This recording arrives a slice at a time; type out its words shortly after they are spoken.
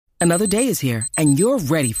Another day is here, and you're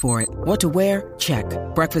ready for it. What to wear? Check.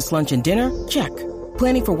 Breakfast, lunch, and dinner? Check.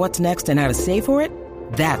 Planning for what's next and how to save for it?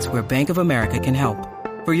 That's where Bank of America can help.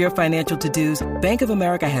 For your financial to-dos, Bank of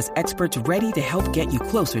America has experts ready to help get you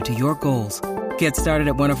closer to your goals. Get started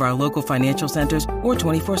at one of our local financial centers or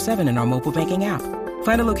 24/7 in our mobile banking app.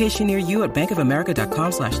 Find a location near you at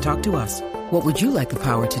bankofamerica.com/talktous. What would you like the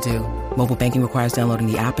power to do? Mobile banking requires downloading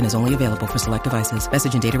the app and is only available for select devices.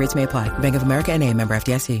 Message and data rates may apply. Bank of America N.A., member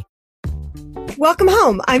FDIC. Welcome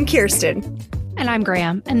home. I'm Kirsten. And I'm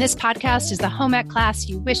Graham. And this podcast is the home ec class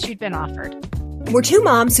you wish you'd been offered. We're two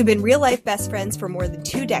moms who've been real-life best friends for more than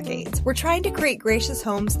 2 decades. We're trying to create gracious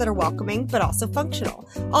homes that are welcoming but also functional,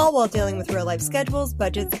 all while dealing with real-life schedules,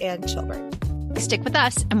 budgets, and children. Stick with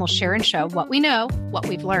us and we'll share and show what we know, what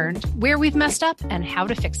we've learned, where we've messed up, and how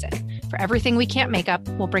to fix it. For everything we can't make up,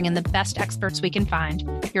 we'll bring in the best experts we can find.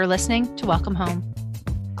 You're listening to Welcome Home.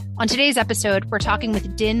 On today's episode, we're talking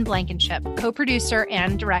with Din Blankenship, co-producer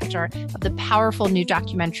and director of the powerful new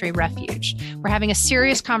documentary Refuge. We're having a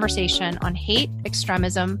serious conversation on hate,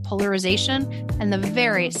 extremism, polarization, and the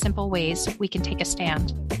very simple ways we can take a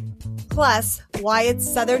stand. Plus, why it's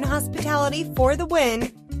Southern hospitality for the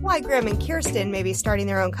win, why Graham and Kirsten may be starting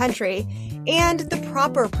their own country, and the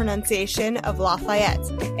proper pronunciation of Lafayette,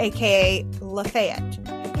 aka Lafayette.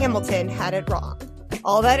 Hamilton had it wrong.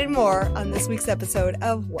 All that and more on this week's episode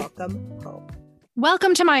of Welcome Home.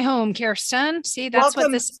 Welcome to my home, Kirsten. See, that's Welcome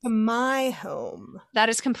what this to my home. That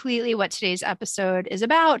is completely what today's episode is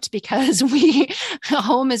about, because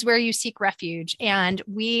home is where you seek refuge. And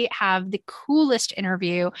we have the coolest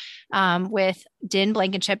interview with Din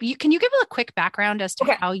Blankenship. Can you give a quick background as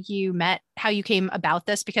to how you met, how you came about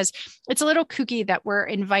this? Because it's a little kooky that we're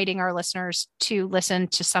inviting our listeners to listen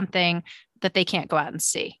to something that they can't go out and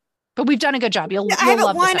see. But we've done a good job. You'll love this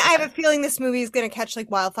episode. I have a feeling this movie is going to catch like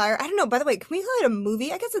wildfire. I don't know. By the way, can we call it a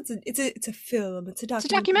movie? I guess it's a film. It's a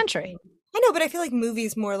documentary. I know, but I feel like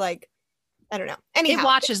movies more like, I don't know. Anyhow, it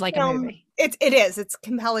watches like a movie. It is. It's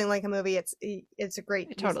compelling like a movie. It's a great.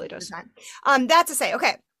 It totally does. Design. That to say,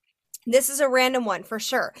 okay, this is a random one for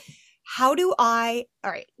sure. All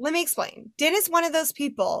right, let me explain. Din is one of those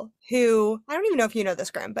people who, I don't even know if you know this,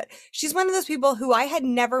 Graham, but she's one of those people who I had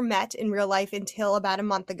never met in real life until about a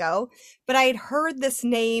month ago. But I had heard this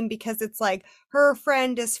name because it's like her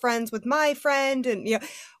friend is friends with my friend. And, you know,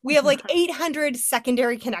 we have like 800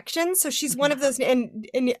 secondary connections. So she's one of those, and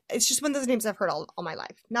it's just one of those names I've heard all my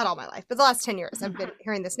life. Not all my life, but the last 10 years I've been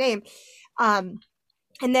hearing this name.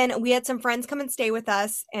 And then we had some friends come and stay with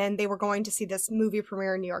us, and they were going to see this movie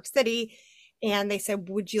premiere in New York City. And they said,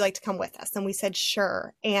 would you like to come with us? And we said,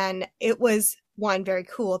 sure. And it was, one, very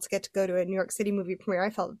cool to get to go to a New York City movie premiere.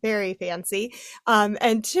 I felt very fancy.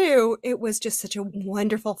 And two, it was just such a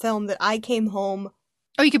wonderful film that I came home.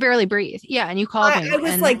 Oh, you could barely breathe. Yeah. And you called me. I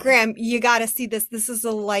was like, Graham, you got to see this. This is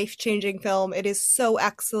a life-changing film. It is so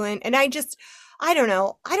excellent. And I don't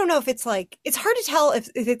know. I don't know if it's like, it's hard to tell if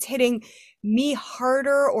it's hitting me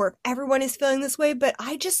harder or if everyone is feeling this way, but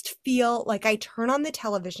I just feel like I turn on the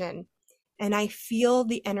television and I feel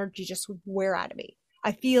the energy just wear out of me.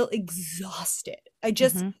 I feel exhausted. I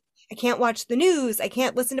can't watch the news. I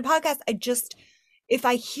can't listen to podcasts. If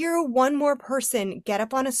I hear one more person get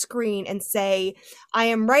up on a screen and say, I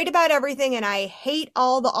am right about everything and I hate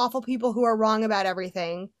all the awful people who are wrong about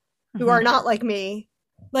everything, who are not like me,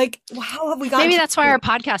 like, how have we gotten? Maybe that's why our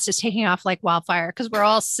podcast is taking off like wildfire, because we're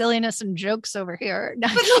all silliness and jokes over here.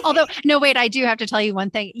 Although, no, wait, I do have to tell you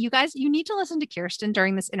one thing. You guys, you need to listen to Kirsten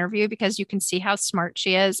during this interview because you can see how smart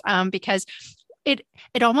she is. Because it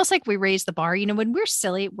almost like we raise the bar. You know, when we're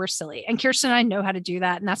silly, we're silly. And Kirsten and I know how to do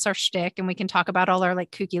that. And that's our shtick. And we can talk about all our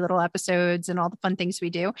like kooky little episodes and all the fun things we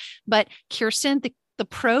do. But Kirsten, the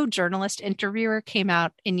pro journalist interviewer came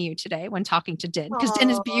out in you today when talking to Din, because Din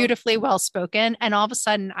is beautifully well-spoken. And all of a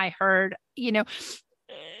sudden I heard, you know,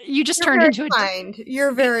 you just turned into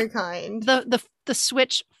You're very kind. The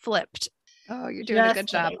switch flipped. Oh, you're doing a good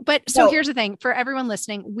job. But so here's the thing for everyone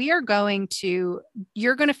listening, you're going to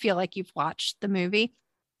feel like you've watched the movie,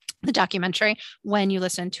 the documentary, when you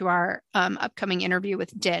listen to our upcoming interview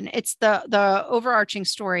with Din. It's the overarching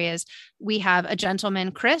story is we have a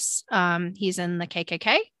gentleman, Chris. He's in the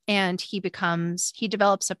KKK, and he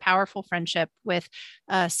develops a powerful friendship with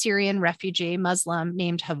a Syrian refugee Muslim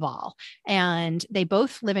named Haval. And they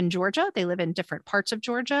both live in Georgia. They live in different parts of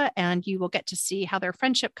Georgia, and you will get to see how their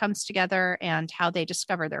friendship comes together and how they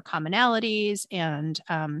discover their commonalities and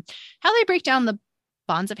how they break down the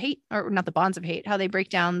bonds of hate, or not the bonds of hate, how they break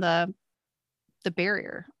down the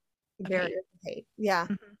barrier. Of hate. Yeah.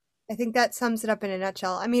 Mm-hmm. I think that sums it up in a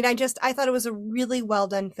nutshell. I mean, I thought it was a really well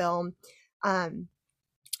done film.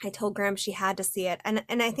 I told Graham she had to see it. And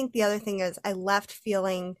I think the other thing is I left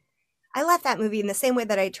that movie in the same way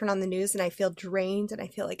that I turn on the news and I feel drained and I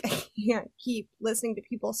feel like I can't keep listening to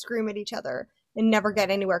people scream at each other and never get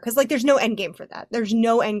anywhere. Cause like there's no end game for that. There's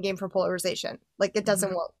no end game for polarization. Like it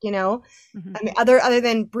doesn't work, you know? I mean, other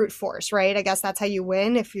than brute force, right? I guess that's how you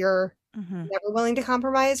win. If you're never willing to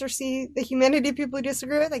compromise or see the humanity of people who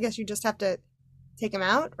disagree with, I guess you just have to take them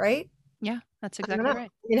out, right? Yeah, that's exactly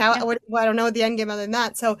right. You know, I don't know the end game other than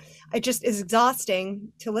that. So it just is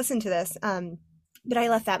exhausting to listen to this. But I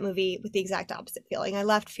left that movie with the exact opposite feeling. I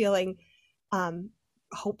left feeling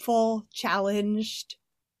hopeful, challenged,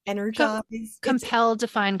 energized. Compelled to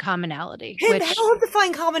find commonality. Compelled to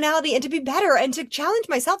find commonality and to be better and to challenge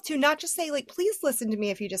myself to not just say, like, please listen to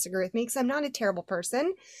me if you disagree with me, because I'm not a terrible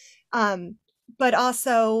person. But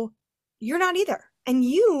also, you're not either. And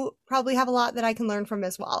you probably have a lot that I can learn from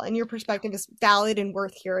as well. And your perspective is valid and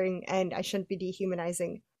worth hearing. And I shouldn't be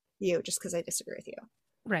dehumanizing you just because I disagree with you.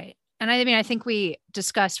 Right. And I mean, I think we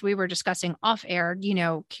were discussing off air, you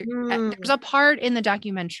know, there's a part in the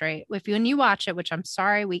documentary, when you watch it, which I'm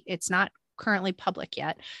sorry, it's not currently public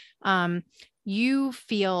yet. You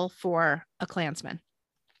feel for a Klansman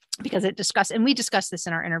because we discussed this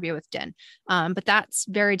in our interview with Din. But that's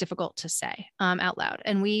very difficult to say out loud.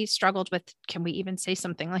 And we struggled with, can we even say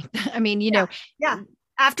something like that? I mean, you know. Yeah.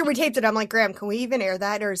 After we taped it, I'm like, Graham, can we even air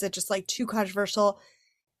that? Or is it just like too controversial?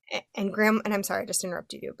 And Graham, and I'm sorry, I just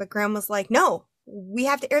interrupted you, but Graham was like, no, we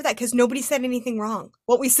have to air that because nobody said anything wrong.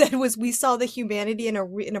 What we said was we saw the humanity in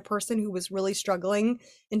a person who was really struggling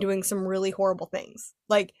and doing some really horrible things.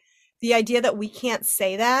 Like the idea that we can't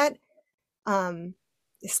say that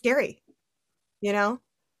is scary, you know?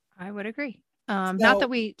 I would agree. Not that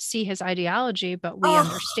we see his ideology, but we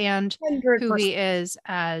understand 100%. Who he is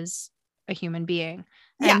as a human being.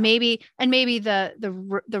 And maybe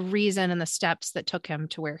the reason and the steps that took him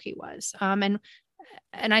to where he was. And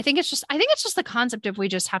I think it's just the concept of we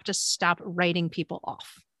just have to stop writing people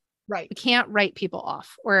off. Right. We can't write people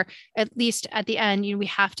off, or at least at the end, we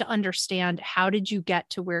have to understand, how did you get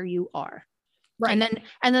to where you are? Right.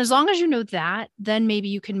 And as long as you know that, then maybe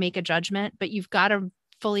you can make a judgment, but you've got to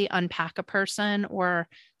fully unpack a person or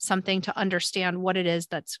something to understand what it is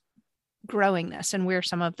that's growing this and where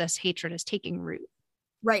some of this hatred is taking root.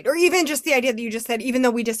 Right. Or even just the idea that you just said, even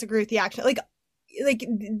though we disagree with the action, like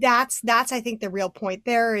that's, I think the real point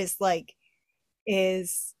there is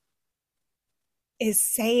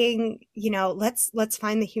saying, you know, let's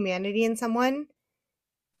find the humanity in someone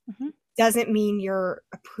doesn't mean you're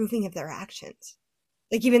approving of their actions.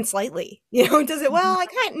 Like even slightly, you know, does it, well, I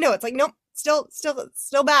can't, no, it's like, nope, still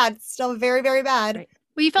bad, still very, very bad. Right.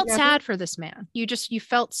 Well, you felt sad for this man. You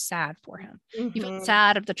felt sad for him. You felt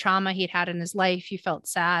sad of the trauma he'd had in his life. You felt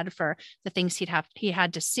sad for the things he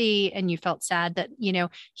had to see. And you felt sad that, you know,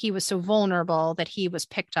 he was so vulnerable that he was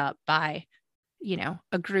picked up by, you know,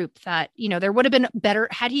 a group that, you know, there would have been better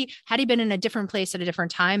had he been in a different place at a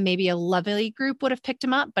different time, maybe a lovely group would have picked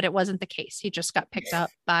him up, but it wasn't the case. He just got picked up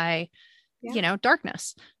by, you know,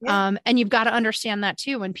 darkness. And you've got to understand that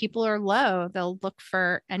too. When people are low, they'll look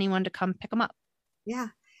for anyone to come pick them up. Yeah.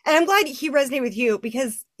 And I'm glad he resonated with you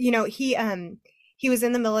because, you know, he was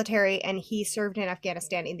in the military and he served in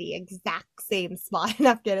Afghanistan in the exact same spot in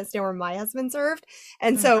Afghanistan where my husband served.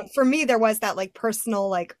 And so for me, there was that like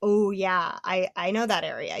personal, like, oh yeah, I know that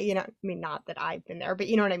area, you know, I mean, not that I've been there, but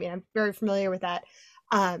you know what I mean? I'm very familiar with that.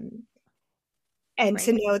 And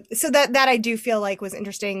to know, so that I do feel like was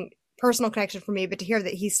interesting personal connection for me, but to hear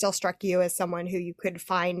that he still struck you as someone who you could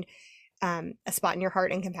find a spot in your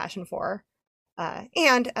heart and compassion for.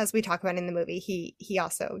 And as we talk about in the movie, he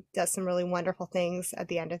also does some really wonderful things at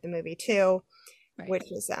the end of the movie too,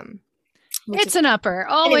 which is it's an upper,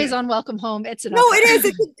 always on Welcome Home. It's an upper. No, it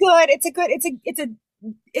is.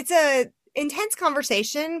 It's a intense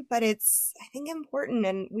conversation, but it's, I think, important.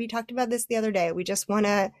 And we talked about this the other day. We just want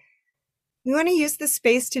to use this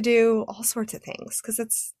space to do all sorts of things because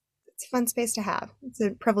it's a fun space to have. It's a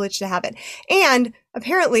privilege to have it. And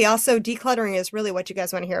apparently also decluttering is really what you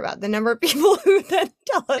guys want to hear about. The number of people who then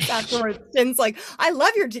tell us afterwards, Jen's like, I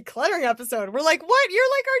love your decluttering episode. We're like, what? You're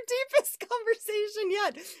like our deepest conversation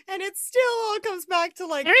yet. And it still all comes back to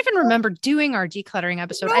like, I don't even remember doing our decluttering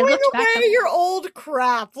episode. I looked back at your old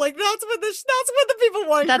crap. Like that's what the people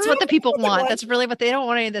want. That's what the people want. That's really what they don't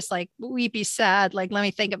want. Any of this like weepy, sad, like, let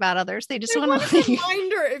me think about others. They just want a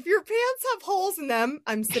reminder. If your pants have holes in them,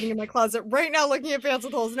 I'm sitting in my closet right now looking at pants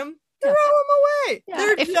with holes in them. Throw them away. Yeah.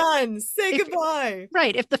 They're done. Say goodbye.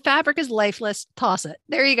 Right. If the fabric is lifeless, toss it.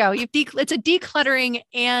 There you go. It's a decluttering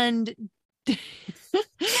and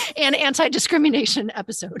and anti-discrimination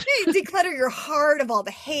episode. Declutter your heart of all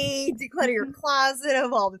the hate, declutter your closet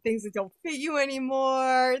of all the things that don't fit you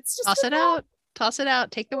anymore. It's just toss it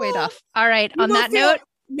out, take the weight off. All right, on that note.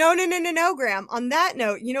 No, Graham. On that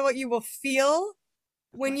note, you know what you will feel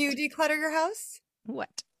when you declutter your house?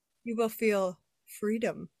 What? You will feel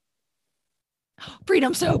freedom.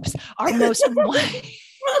 Freedom Soaps, our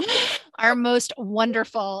most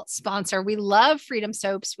wonderful sponsor. We love Freedom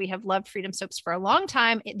Soaps. We have loved Freedom Soaps for a long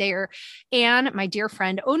time. Anne, my dear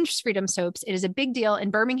friend, owns Freedom Soaps. It is a big deal in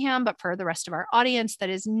Birmingham, but for the rest of our audience that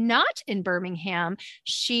is not in Birmingham,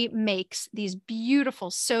 she makes these beautiful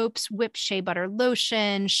soaps, whipped shea butter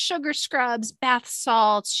lotion, sugar scrubs, bath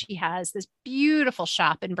salts. She has this beautiful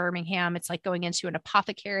shop in Birmingham. It's like going into an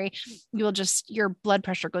apothecary. Your blood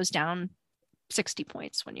pressure goes down 60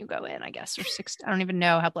 points when you go in, I guess, or 60. I don't even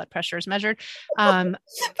know how blood pressure is measured. But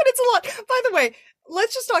it's a lot. By the way,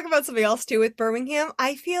 let's just talk about something else too with Birmingham.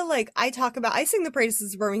 I feel like I sing the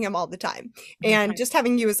praises of Birmingham all the time. And just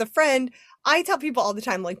having you as a friend, I tell people all the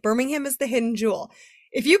time, like, Birmingham is the hidden jewel.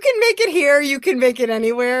 If you can make it here, you can make it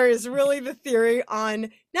anywhere is really the theory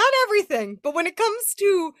on not everything, but when it comes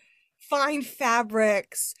to fine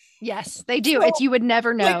fabrics. Yes, they do. You would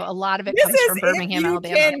never know. Like, a lot of it comes from Birmingham,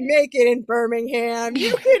 Alabama. You can make it in Birmingham.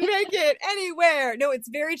 You can make it anywhere. No, it's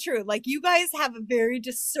very true. Like, you guys have a very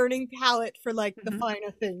discerning palate for like the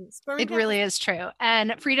finer things. It really is true.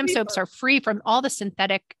 And Freedom Soaps are free from all the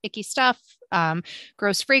synthetic icky stuff,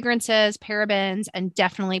 gross fragrances, parabens, and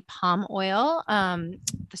definitely palm oil.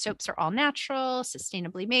 The soaps are all natural,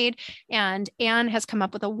 sustainably made. And Anne has come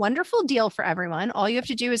up with a wonderful deal for everyone. All you have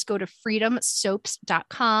to do is go to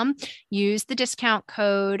freedomsoaps.com, use the discount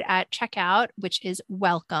code at checkout, which is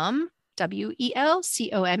WELCOME,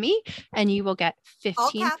 WELCOME, and you will get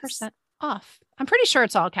 15% off. I'm pretty sure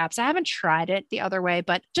it's all caps. I haven't tried it the other way,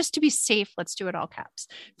 but just to be safe, let's do it all caps.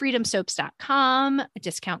 Freedomsoaps.com,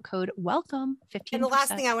 discount code WELCOME, 15%. And the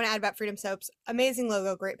last thing I want to add about Freedom Soaps, amazing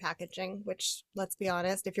logo, great packaging, which, let's be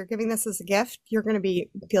honest, if you're giving this as a gift, you're going to be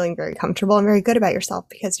feeling very comfortable and very good about yourself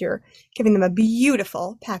because you're giving them a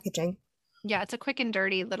beautiful packaging. Yeah, it's a quick and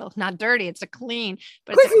dirty little, not dirty, it's a clean,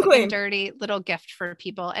 but it's a quick and dirty little gift for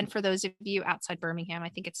people. And for those of you outside Birmingham, I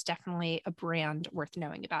think it's definitely a brand worth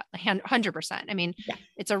knowing about. 100%. I mean,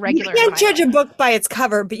 it's a regular. You can't judge a book by its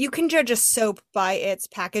cover, but you can judge a soap by its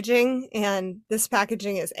packaging. And this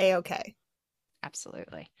packaging is A-okay.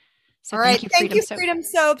 Absolutely. So all right. Thank you, Freedom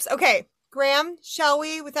Soaps. Okay, Graham, shall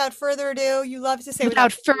we, without further ado, you love to say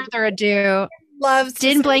without further ado. Loves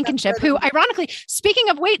Din Blankenship, who ironically, speaking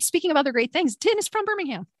of other great things, Din is from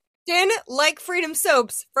Birmingham. Din, like Freedom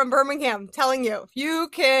Soaps from Birmingham, telling you, you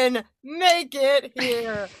can make it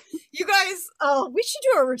here. You guys, we should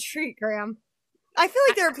do a retreat, Graham. I feel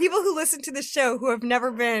like there are people who listen to this show who have never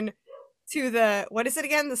been to what is it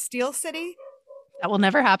again? The Steel City? That will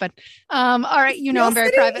never happen. All right, I'm very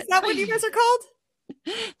private. Is that what you guys are called?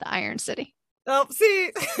 The Iron City. Oh,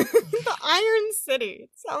 see, the Iron City.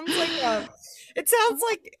 It sounds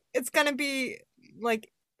like it's gonna be like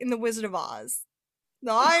in the Wizard of Oz.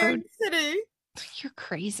 The Iron City. You're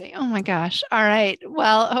crazy. Oh my gosh. All right.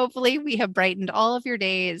 Well, hopefully we have brightened all of your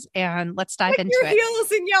days, and let's dive into your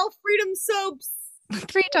heels and yell Freedom Soaps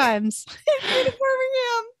 3 times. Birmingham.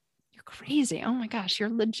 You're crazy. Oh my gosh. You're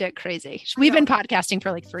legit crazy. We've been podcasting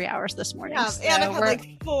for like 3 hours this morning. Yeah, and I've had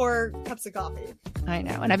like 4 cups of coffee. I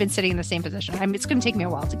know. And I've been sitting in the same position. It's going to take me a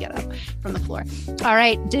while to get up from the floor. All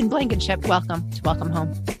right. Din Blankenship, welcome to Welcome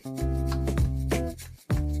Home.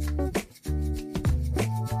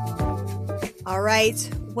 All right.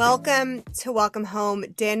 Welcome to Welcome Home,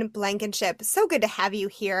 Din Blankenship. So good to have you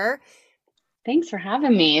here. Thanks for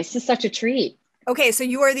having me. It's just such a treat. Okay, so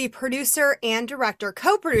you are the producer and director,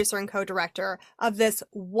 co-producer and co-director of this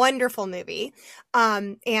wonderful movie.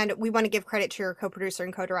 And we want to give credit to your co-producer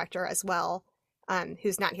and co-director as well,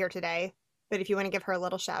 who's not here today. But if you want to give her a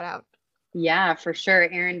little shout out. Yeah, for sure.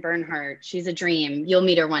 Erin Bernhardt. She's a dream. You'll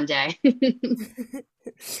meet her one day.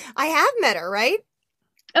 I have met her, right?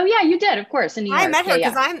 Oh yeah, you did, of course. In New York. I met her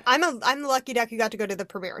because I'm the lucky duck who got to go to the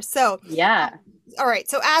premiere. So yeah. All right.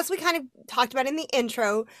 So as we kind of talked about in the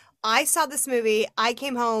intro, I saw this movie. I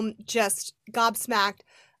came home just gobsmacked,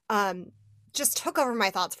 just took over my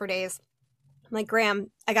thoughts for days. I'm like,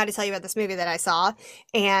 Graham, I got to tell you about this movie that I saw.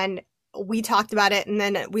 And we talked about it. And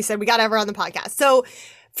then we said, we got to have her on the podcast. So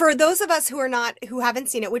for those of us who haven't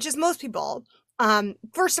seen it, which is most people,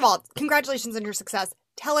 first of all, congratulations on your success.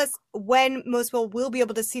 Tell us when most people will be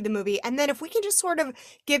able to see the movie. And then if we can just sort of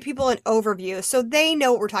give people an overview so they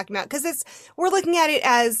know what we're talking about. Because we're looking at it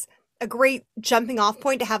as a great jumping off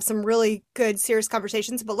point to have some really good, serious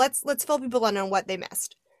conversations. But let's fill people in on what they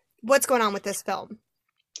missed. what's going on with this film?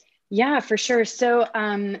 Yeah, for sure. So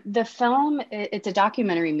the film, it's a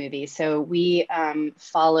documentary movie. So we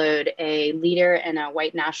followed a leader in a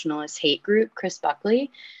white nationalist hate group, Chris Buckley,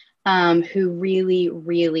 who really,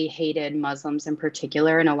 really hated Muslims in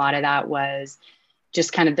particular. And a lot of that was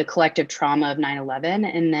just kind of the collective trauma of 9/11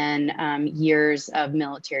 and then years of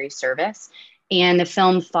military service. And the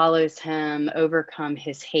film follows him overcome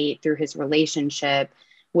his hate through his relationship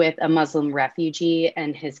with a Muslim refugee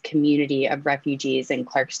and his community of refugees in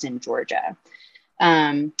Clarkston, Georgia.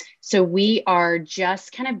 So we are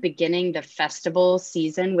just kind of beginning the festival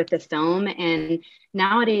season with the film. And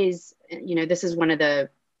nowadays, this is one of the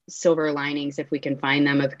silver linings, if we can find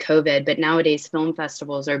them, of COVID, but nowadays film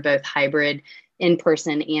festivals are both hybrid, in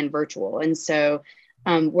person, and virtual. And so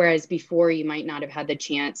whereas before you might not have had the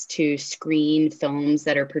chance to screen films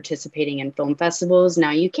that are participating in film festivals, now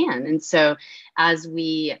you can. And so as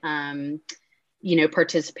we,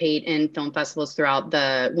 participate in film festivals throughout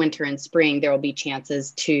the winter and spring, there will be chances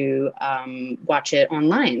to watch it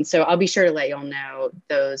online. So I'll be sure to let y'all know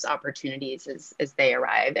those opportunities as they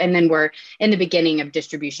arrive. And then we're in the beginning of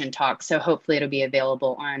distribution talks. So hopefully it'll be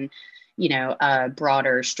available on, a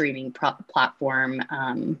broader streaming platform,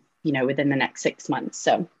 within the next 6 months.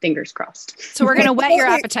 So fingers crossed. So we're going to whet your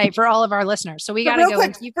appetite for all of our listeners. So we got to go.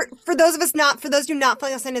 Quick, for those who not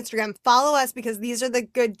following us on Instagram, follow us, because these are the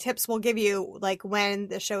good tips we'll give you, like when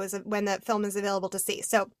the film is available to see.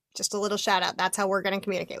 So just a little shout out. That's how we're going to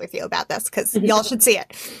communicate with you about this, because y'all should see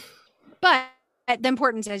it. But the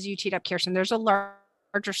importance, as you teed up, Kirsten, there's a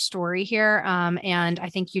larger story here. And I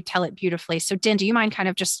think you tell it beautifully. So Din, do you mind kind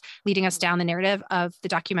of just leading us down the narrative of the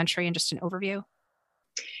documentary and just an overview?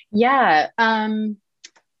 Yeah.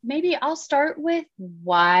 Maybe I'll start with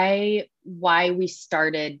why we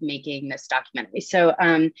started making this documentary. So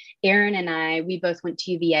Aaron and I, we both went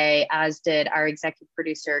to UVA, as did our executive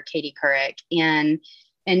producer, Katie Couric. And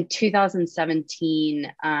in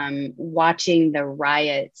 2017, watching the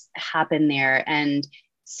riots happen there and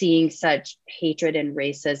seeing such hatred and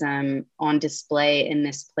racism on display in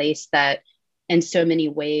this place that in so many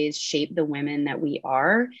ways shaped the women that we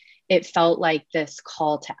are, it felt like this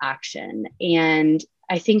call to action. And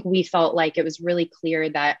I think we felt like it was really clear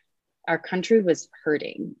that our country was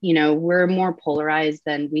hurting. We're more polarized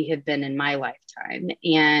than we have been in my lifetime.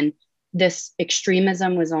 And this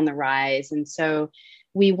extremism was on the rise. And so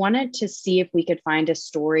we wanted to see if we could find a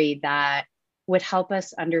story that would help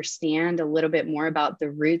us understand a little bit more about the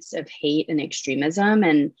roots of hate and extremism,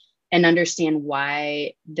 and understand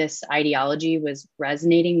why this ideology was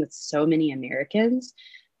resonating with so many Americans.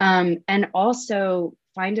 And also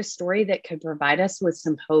find a story that could provide us with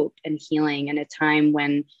some hope and healing in a time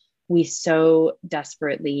when we so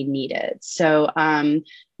desperately need it. So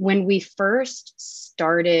when we first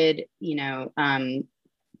started,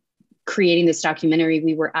 creating this documentary,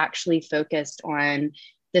 we were actually focused on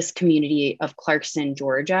this community of Clarkston,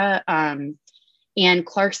 Georgia. And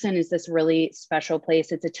Clarkston is this really special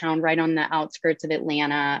place. It's a town right on the outskirts of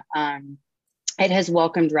Atlanta. It has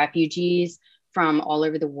welcomed refugees from all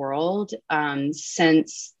over the world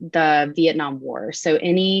since the Vietnam War. So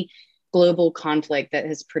any global conflict that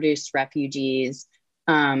has produced refugees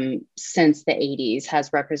since the 80s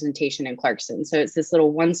has representation in Clarkston. So it's this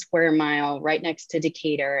little 1 square mile right next to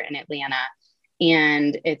Decatur in Atlanta.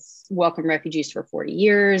 And it's welcomed refugees for 40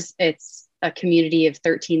 years. It's a community of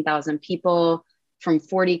 13,000 people from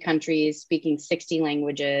 40 countries speaking 60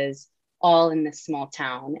 languages, all in this small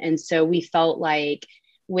town. And so we felt like,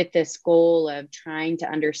 with this goal of trying to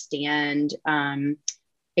understand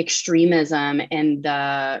extremism and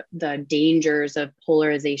the dangers of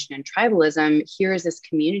polarization and tribalism, here's this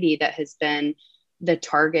community that has been the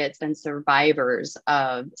targets and survivors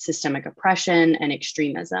of systemic oppression and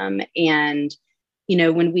extremism. And,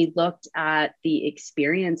 when we looked at the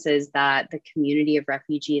experiences that the community of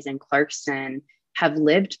refugees in Clarkston have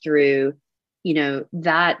lived through,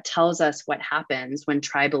 that tells us what happens when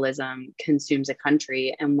tribalism consumes a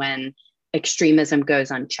country and when extremism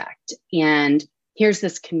goes unchecked. And here's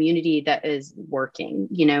this community that is working.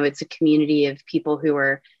 It's a community of people who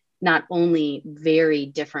are not only very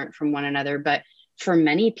different from one another, but for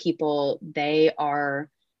many people, they are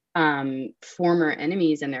former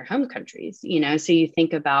enemies in their home countries. So you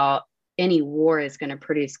think about any war is going to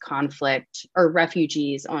produce conflict or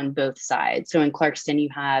refugees on both sides. So in Clarkston, you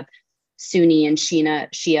have Sunni and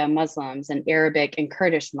Shia Muslims and Arabic and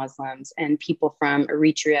Kurdish Muslims and people from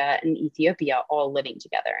Eritrea and Ethiopia all living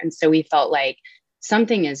together. And so we felt like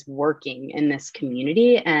something is working in this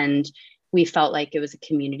community, and we felt like it was a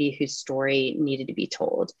community whose story needed to be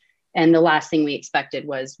told. And the last thing we expected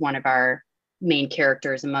was one of our main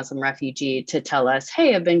character is a Muslim refugee, to tell us,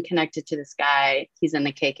 hey, I've been connected to this guy. He's in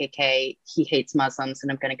the KKK. He hates Muslims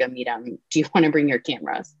and I'm going to go meet him. Do you want to bring your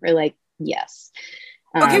cameras? We're like, yes.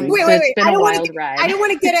 Okay, wait. It's been a wild ride. I don't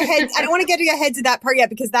want to get ahead. I don't want to get ahead to that part yet,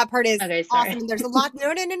 because that part is okay, awesome. There's a lot.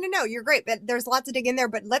 No. You're great, but there's a lot to dig in there.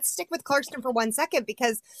 But let's stick with Clarkston for 1 second,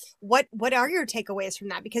 because what are your takeaways from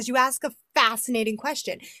that? Because you ask a fascinating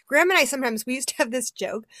question. Graham and I, sometimes we used to have this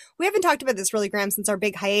joke. We haven't talked about this really, Graham, since our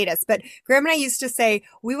big hiatus, but Graham and I used to say,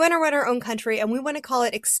 we want to run our own country and we want to call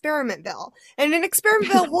it Experimentville. And in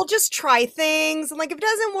Experimentville, we'll just try things. And like, if it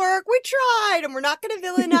doesn't work, we tried, and we're not going to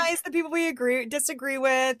villainize the people we disagree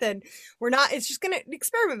with. And it's just going to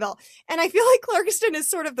Experimentville. And I feel like Clarkston is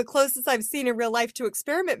sort of the closest I've seen in real life to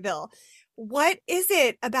Experimentville. What is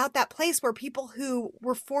it about that place where people who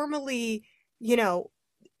were formerly, huge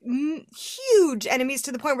enemies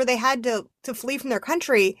to the point where they had to flee from their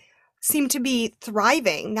country seem to be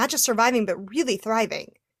thriving, not just surviving, but really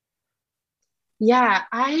thriving? Yeah,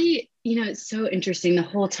 it's so interesting. The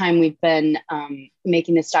whole time we've been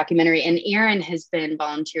making this documentary, and Erin has been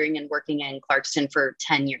volunteering and working in Clarkston for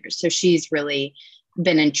 10 years. So she's really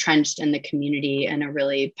been entrenched in the community in a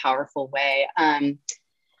really powerful way. But,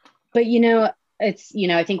 it's,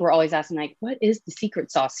 I think we're always asking, like, what is the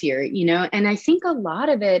secret sauce here? And I think a lot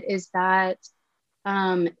of it is that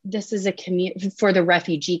this is a community for the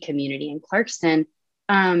refugee community in Clarkston.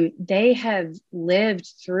 They have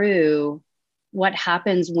lived through what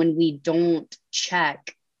happens when we don't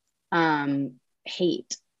check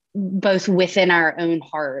hate, both within our own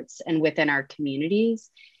hearts and within our communities.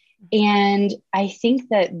 And I think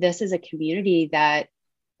that this is a community that,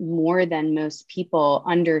 more than most people,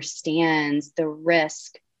 understands the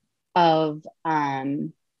risk of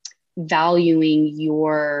valuing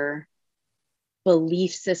your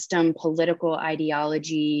belief system, political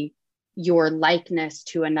ideology, your likeness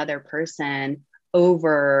to another person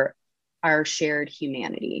over our shared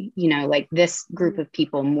humanity. Like, this group of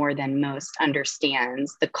people, more than most,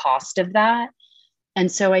 understands the cost of that.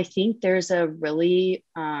 And so I think there's a really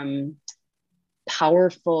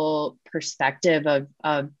powerful perspective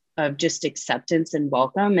of just acceptance and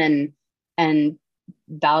welcome, and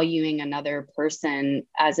valuing another person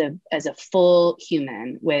as a full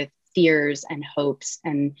human with fears and hopes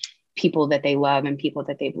and people that they love and people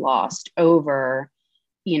that they've lost, over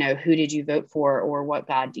who did you vote for or what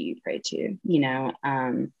God do you pray to,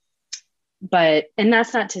 but, and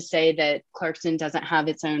that's not to say that Clarkston doesn't have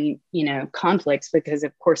its own, conflicts, because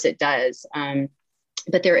of course it does.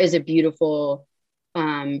 But there is a beautiful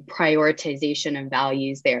prioritization of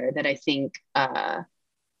values there that I think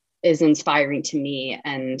is inspiring to me.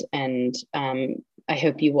 And I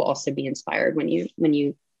hope you will also be inspired when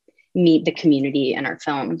you meet the community in our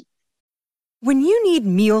film. When you need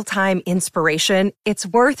mealtime inspiration, it's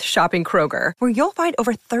worth shopping Kroger, where you'll find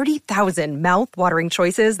over 30,000 mouth-watering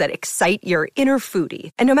choices that excite your inner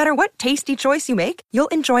foodie. And no matter what tasty choice you make, you'll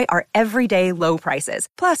enjoy our everyday low prices,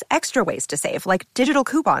 plus extra ways to save, like digital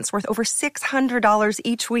coupons worth over $600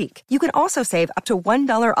 each week. You can also save up to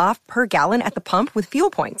 $1 off per gallon at the pump with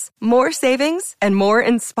fuel points. More savings and more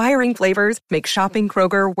inspiring flavors make shopping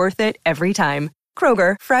Kroger worth it every time.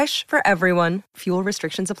 Kroger, fresh for everyone. Fuel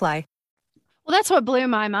restrictions apply. Well, that's what blew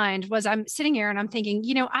my mind. Was I'm sitting here and I'm thinking,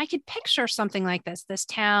 I could picture something like this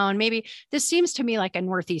town. Maybe this seems to me like a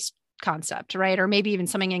Northeast concept, right? Or maybe even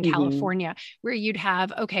something in California, where you'd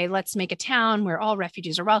have, okay, let's make a town where all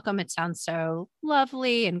refugees are welcome. It sounds so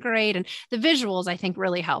lovely and great. And the visuals, I think,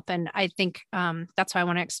 really help. And I think that's why I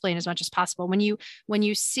want to explain as much as possible. When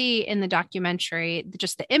you see in the documentary,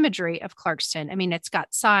 just the imagery of Clarkston, I mean, it's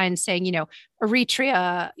got signs saying,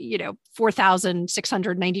 Eritrea,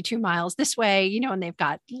 4,692 miles this way, and they've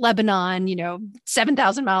got Lebanon,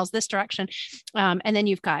 7,000 miles this direction. And then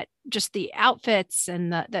you've got just the outfits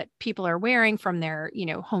and that people are wearing from their,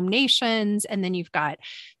 home nations. And then you've got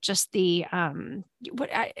just the, the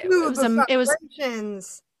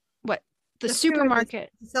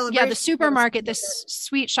supermarket. The supermarket, this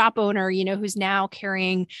sweet shop owner, who's now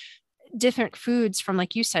carrying different foods from,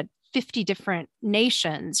 like you said, 50 different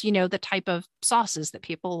nations, the type of sauces that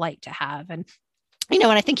people like to have. And, and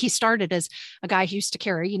I think he started as a guy who used to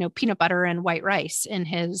carry, peanut butter and white rice in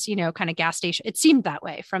his, kind of gas station. It seemed that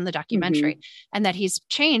way from the documentary, and that he's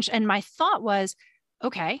changed. And my thought was,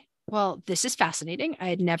 okay, well, this is fascinating. I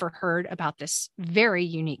had never heard about this very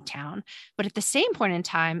unique town, but at the same point in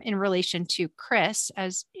time, in relation to Chris,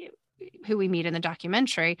 as who we meet in the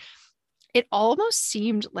documentary, it almost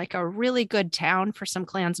seemed like a really good town for some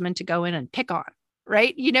Klansmen to go in and pick on,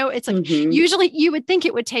 right? It's like, usually you would think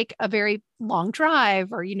it would take a very long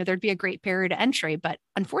drive, or, there'd be a great barrier to entry, but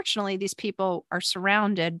unfortunately these people are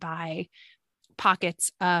surrounded by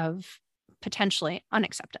pockets of potentially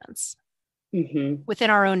unacceptance Mm-hmm. within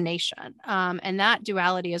our own nation. And that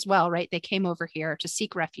duality as well, right? They came over here to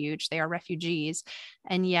seek refuge. They are refugees.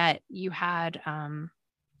 And yet you had,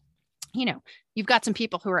 you've got some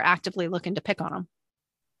people who are actively looking to pick on them.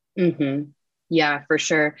 Mm-hmm. Yeah, for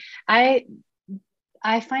sure. I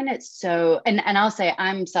find it so, and I'll say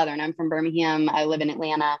I'm Southern. I'm from Birmingham. I live in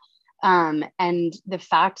Atlanta. And the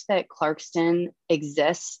fact that Clarkston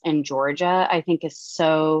exists in Georgia, I think is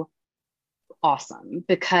so awesome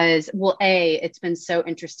because, well, it's been so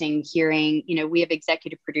interesting hearing, we have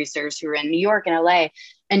executive producers who are in New York and LA,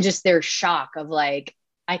 and just their shock of like,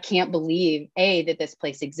 I can't believe A, that this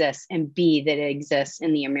place exists, and B, that it exists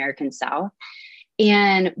in the American South.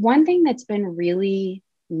 And one thing that's been really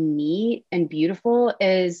neat and beautiful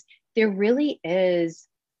is there really is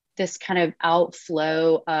this kind of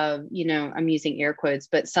outflow of, I'm using air quotes,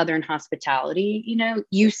 but Southern hospitality.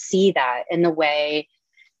 You see that in the way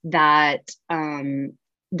that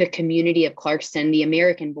the community of Clarkston, the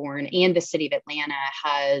American born, and the city of Atlanta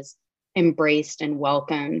has embraced and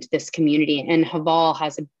welcomed this community. And Haval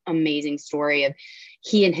has an amazing story of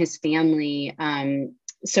he and his family.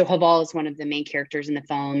 So Haval is one of the main characters in the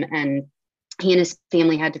film, and he and his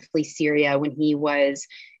family had to flee Syria when he was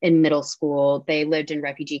in middle school. They lived in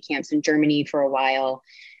refugee camps in Germany for a while.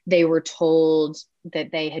 They were told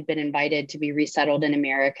that they had been invited to be resettled in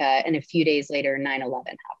America. And a few days later,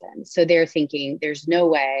 9/11 happened. So they're thinking there's no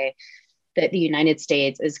way that the United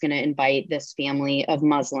States is going to invite this family of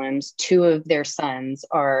Muslims. Two of their sons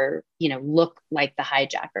are, look like the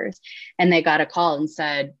hijackers. And they got a call and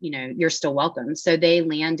said, you're still welcome. So they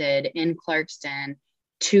landed in Clarkston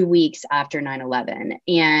 2 weeks after 9/11.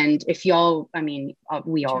 And if y'all,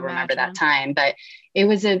 we all remember that time, but it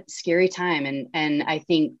was a scary time. And I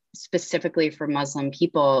think specifically for Muslim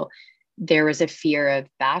people, there was a fear of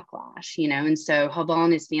backlash, and so Haval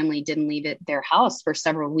and his family didn't leave their house for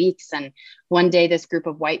several weeks. And one day this group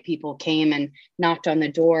of white people came and knocked on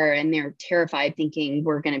the door, and they're terrified, thinking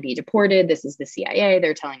we're going to be deported. This is the CIA.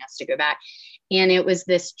 They're telling us to go back. And it was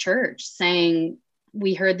this church saying,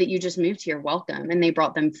 we heard that you just moved here. Welcome. And they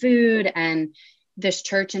brought them food. And this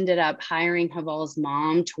church ended up hiring Haval's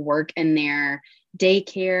mom to work in their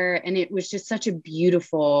daycare. And it was just such a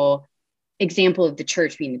beautiful example of the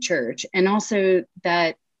church being the church. And also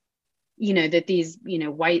that, that these,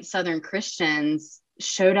 white Southern Christians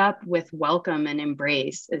showed up with welcome and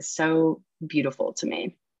embrace is so beautiful to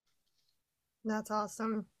me. That's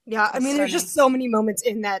awesome. Yeah. There's just so many moments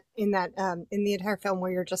in the entire film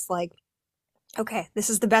where you're just like, okay, this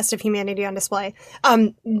is the best of humanity on display.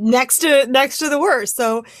 Next to the worst.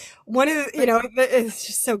 So one of the, it's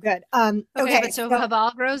just so good. Okay. But so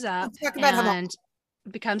Haval grows up and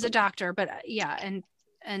becomes a doctor, but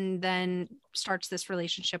and then starts this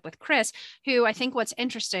relationship with Chris, who I think what's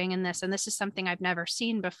interesting in this, and this is something I've never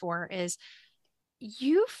seen before, is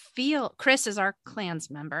you feel Chris is our Klans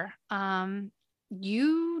member.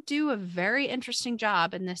 You do a very interesting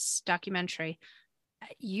job in this documentary.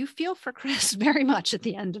 You feel for Chris very much at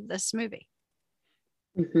the end of this movie.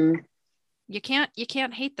 Mm-hmm. You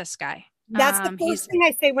can't hate this guy. That's the first thing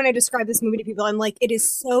I say when I describe this movie to people. I'm like, it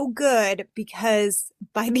is so good because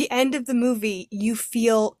by the end of the movie, you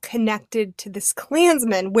feel connected to this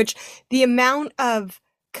Klansman, which the amount of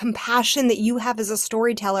compassion that you have as a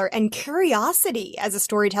storyteller and curiosity as a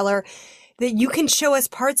storyteller that you can show us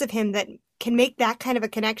parts of him that can make that kind of a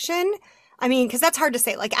connection. Because that's hard to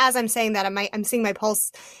say. Like, as I'm saying that, I'm seeing my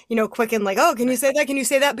pulse, quicken, like, oh, can you say that? Can you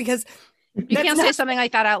say that? Because you can't say something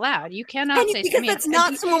like that out loud. You cannot say because that's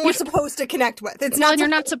not someone we're supposed to connect with. It's not. You're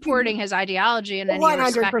not supporting his ideology in any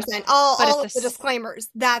 100%. All of the disclaimers.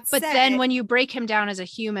 But then when you break him down as a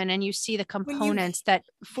human and you see the components that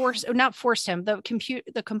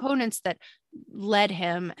the components that led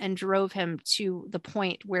him and drove him to the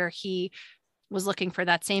point where he was looking for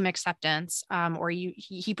that same acceptance, or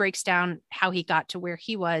he breaks down how he got to where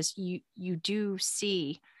he was, you do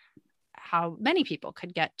see how many people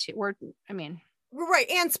could get to, right.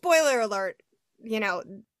 And spoiler alert,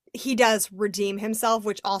 he does redeem himself,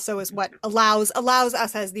 which also is what allows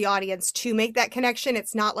us as the audience to make that connection.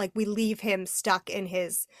 It's not like we leave him stuck in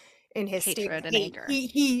his hatred and anger.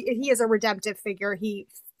 He is a redemptive figure. He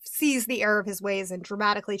sees the error of his ways and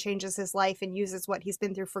dramatically changes his life and uses what he's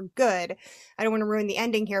been through for good. I don't want to ruin the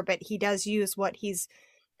ending here, but he does use what he's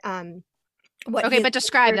but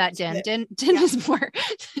describe that, Din. Din is more.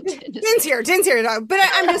 Din's here, but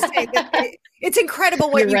I'm just saying that it's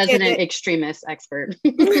incredible what you resident extremist expert.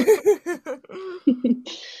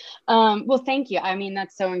 Well, thank you.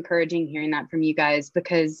 That's so encouraging hearing that from you guys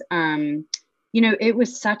because, it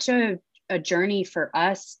was such a a journey for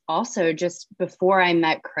us also. Just before I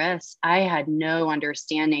met Chris, I had no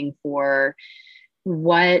understanding for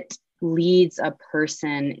what leads a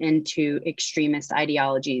person into extremist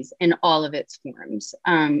ideologies in all of its forms.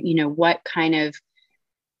 What kind of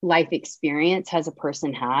life experience has a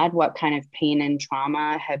person had? What kind of pain and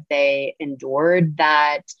trauma have they endured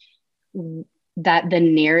that the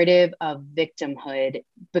narrative of victimhood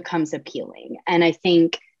becomes appealing? And I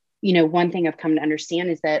think, one thing I've come to understand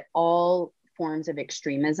is that all forms of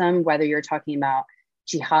extremism, whether you're talking about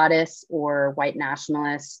jihadists or white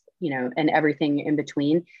nationalists, and everything in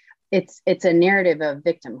between, it's a narrative of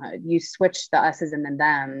victimhood. You switch the us's and the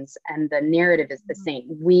thems, and the narrative is the same.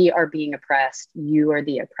 We are being oppressed. You are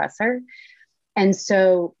the oppressor. And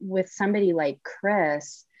so with somebody like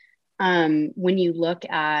Chris, when you look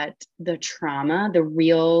at the trauma, the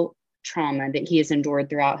real trauma that he has endured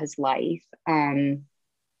throughout his life, and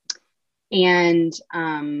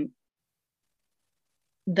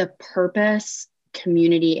the purpose,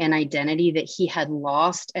 community, and identity that he had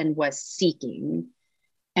lost and was seeking,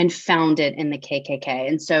 and found it in the KKK.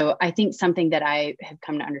 And so I think something that I have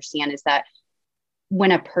come to understand is that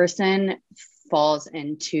when a person falls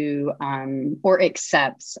into or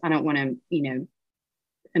accepts, I don't want to,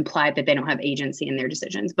 imply that they don't have agency in their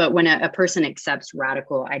decisions, but when a person accepts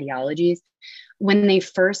radical ideologies, when they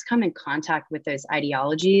first come in contact with those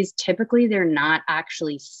ideologies, typically they're not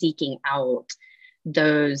actually seeking out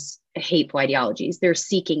those hateful ideologies. They're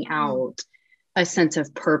seeking out a sense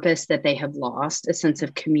of purpose that they have lost, a sense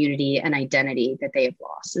of community and identity that they have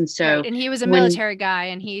lost. And so, right. And he was a military guy,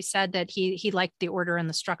 and he said that he liked the order and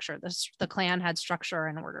the structure. The Klan had structure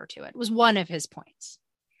and order to it. It was one of his points.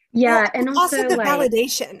 Yeah. Well, and also the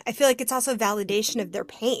validation. I feel like it's also validation of their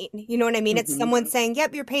pain. You know what I mean? It's someone saying,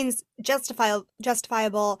 yep, your pain's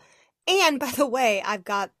justifiable. And by the way, I've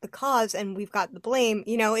got the cause and we've got the blame.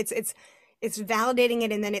 It's validating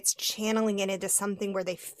it, and then it's channeling it into something where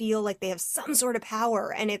they feel like they have some sort of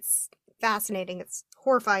power. And it's fascinating. It's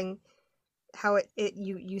horrifying how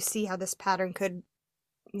you see how this pattern could,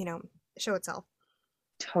 show itself.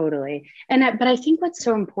 Totally. But I think what's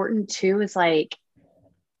so important too is like,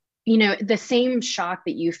 the same shock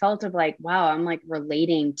that you felt of like, wow, I'm like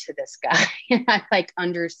relating to this guy and I like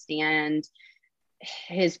understand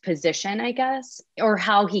his position, I guess, or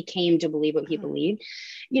how he came to believe what he believed.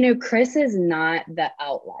 Chris is not the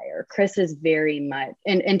outlier. Chris is very much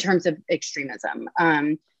in terms of extremism.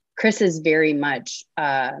 Chris is very much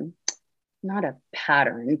not a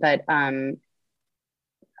pattern, but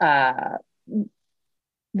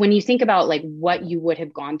when you think about like what you would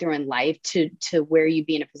have gone through in life to where you'd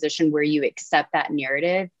be in a position where you accept that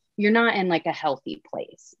narrative, you're not in like a healthy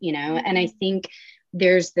place, And I think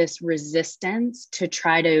there's this resistance to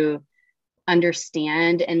try to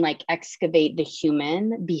understand and like excavate the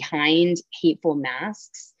human behind hateful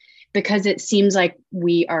masks, because it seems like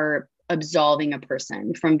we are absolving a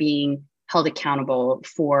person from being held accountable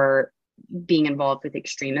for being involved with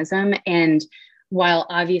extremism. And while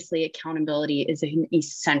obviously accountability is an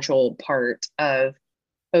essential part of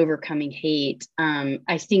overcoming hate,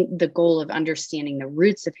 I think the goal of understanding the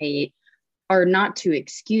roots of hate are not to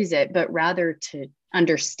excuse it, but rather to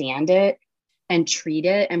understand it and treat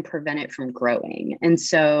it and prevent it from growing. And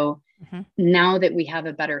so now that we have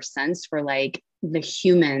a better sense for like the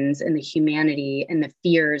humans and the humanity and the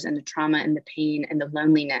fears and the trauma and the pain and the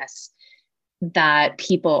loneliness that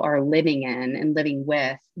people are living in and living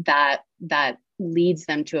with, that leads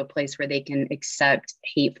them to a place where they can accept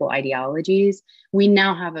hateful ideologies, we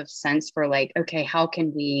now have a sense for like, okay, how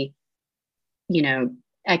can we,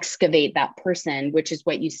 excavate that person, which is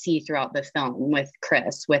what you see throughout the film with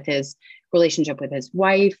Chris, with his relationship with his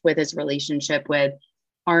wife, with his relationship with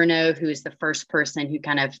Arno, who is the first person who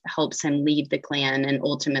kind of helps him leave the Klan, and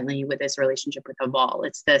ultimately with his relationship with Aval.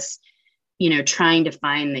 It's this, trying to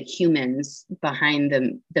find the humans behind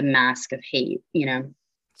the mask of hate,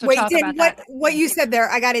 So wait, Jen, what you said there,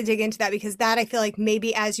 I got to dig into that, because that, I feel like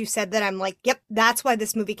maybe as you said that, I'm like, yep, that's why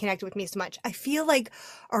this movie connected with me so much. I feel like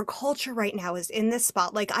our culture right now is in this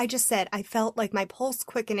spot. Like I just said, I felt like my pulse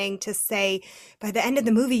quickening to say, by the end of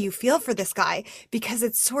the movie, you feel for this guy, because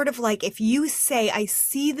it's sort of like, if you say, I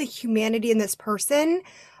see the humanity in this person,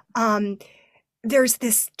 there's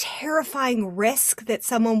this terrifying risk that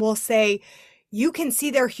someone will say, you can see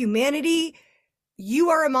their humanity, you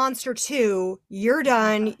are a monster too, you're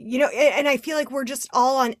done, and I feel like we're just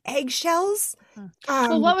all on eggshells.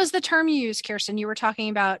 Well, what was the term you used, Kirsten? You were talking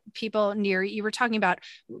about people near, we were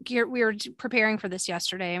preparing for this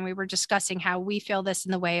yesterday, and we were discussing how we feel this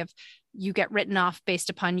in the way of you get written off based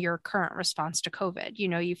upon your current response to COVID.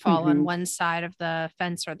 You fall on one side of the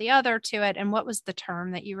fence or the other to it. And what was the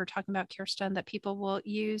term that you were talking about, Kirsten, that people will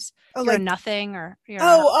use? Oh, you're like nothing or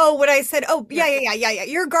what I said. Oh, yeah.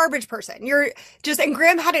 You're a garbage person. You're just, and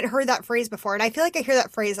Graham hadn't heard that phrase before. And I feel like I hear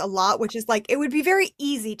that phrase a lot, which is like, it would be very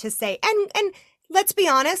easy to say, and let's be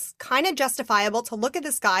honest, kind of justifiable to look at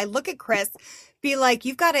this guy, look at Chris, be like,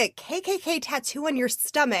 you've got a KKK tattoo on your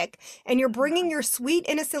stomach and you're bringing your sweet,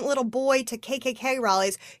 innocent little boy to KKK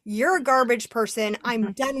rallies. You're a garbage person.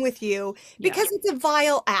 I'm done with you, because it's a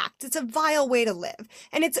vile act. It's a vile way to live.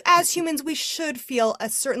 And it's, as humans, we should feel a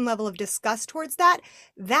certain level of disgust towards that.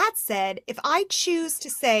 That said, if I choose to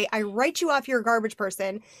say, I write you off, you're a garbage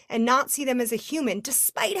person, and not see them as a human,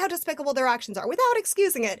 despite how despicable their actions are, without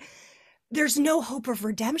excusing it, there's no hope of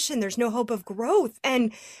redemption. There's no hope of growth.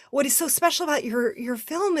 And what is so special about your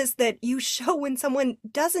film is that you show when someone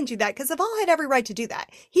doesn't do that, because Haval had every right to do that.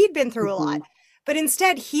 He'd been through a lot, but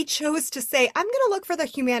instead he chose to say, I'm going to look for the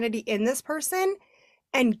humanity in this person.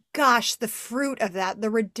 And gosh, the fruit of that, the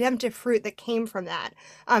redemptive fruit that came from that.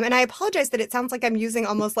 And I apologize that it sounds like I'm using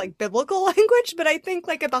almost like biblical language, but I think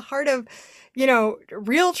like at the heart of,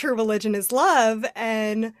 real true religion is love.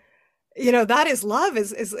 And that is love,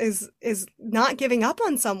 is not giving up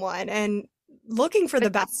on someone and looking for the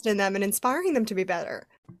best in them and inspiring them to be better.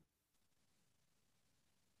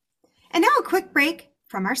 And now a quick break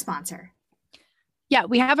from our sponsor. Yeah,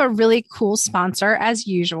 we have a really cool sponsor as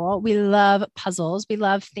usual. We love puzzles. We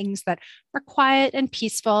love things that are quiet and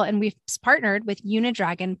peaceful. And we've partnered with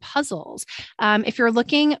Unidragon Puzzles. If you're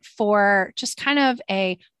looking for just kind of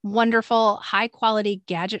a wonderful, high quality,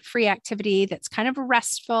 gadget-free activity that's kind of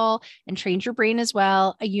restful and trains your brain as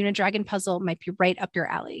well, a Unidragon puzzle might be right up your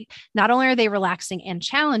alley. Not only are they relaxing and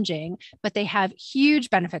challenging, but they have huge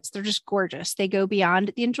benefits. They're just gorgeous. They go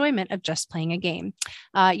beyond the enjoyment of just playing a game.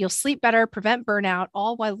 You'll sleep better, prevent burnout,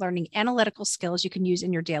 all while learning analytical skills you can use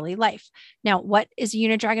in your daily life. Now, what is a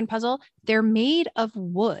Unidragon puzzle? They're made of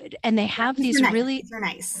wood, and they have these really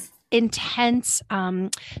nice. Intense,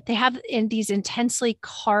 they have in these intensely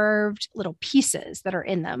carved little pieces that are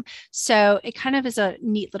in them. So it kind of is a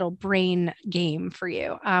neat little brain game for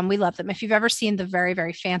you. We love them. If you've ever seen the very,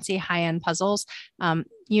 very fancy high-end puzzles,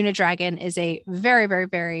 Unidragon is a very, very,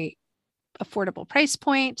 very affordable price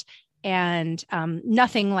point, and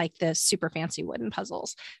nothing like the super fancy wooden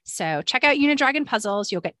puzzles. So check out Unidragon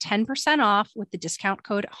Puzzles. You'll get 10% off with the discount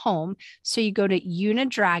code HOME. So you go to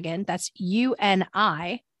Unidragon, that's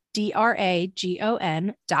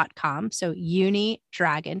UNIDRAGON.com. So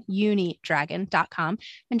unidragon.com,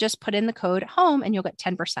 and just put in the code HOME and you'll get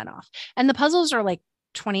 10% off. And the puzzles are like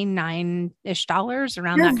 $29-ish,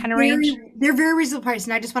 around that kind of range. They're very reasonable price.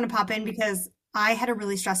 And I just want to pop in because I had a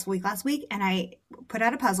really stressful week last week and I put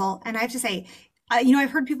out a puzzle, and I have to say, I've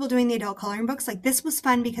heard people doing the adult coloring books. Like, this was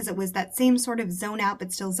fun because it was that same sort of zone out,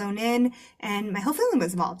 but still zone in. And my whole family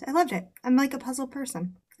was involved. I loved it. I'm like a puzzle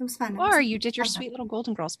person. It was fun. Or you did your sweet little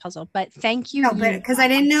Golden Girls puzzle, but thank you. No, but because I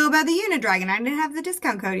didn't know about the Unidragon. I didn't have the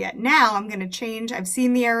discount code yet. Now I'm going to change. I've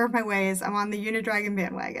seen the error of my ways. I'm on the Unidragon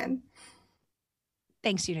bandwagon.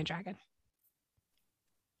 Thanks, Unidragon.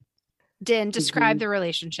 Din, describe the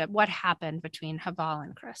relationship. What happened between Haval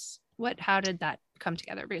and Chris? How did that come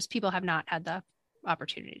together? Because people have not had the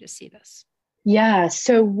opportunity to see this. Yeah.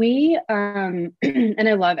 So we, and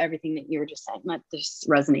I love everything that you were just saying. That just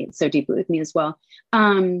resonates so deeply with me as well.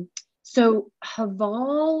 So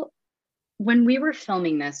Haval, when we were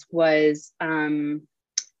filming this, was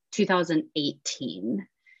 2018.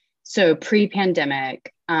 So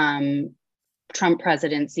pre-pandemic, Trump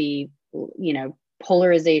presidency,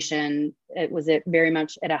 polarization, it was very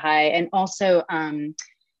much at a high, and also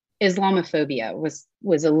Islamophobia was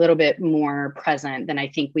a little bit more present than I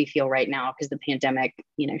think we feel right now, because the pandemic,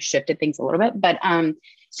 shifted things a little bit. But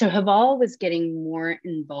so Haval was getting more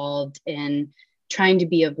involved in trying to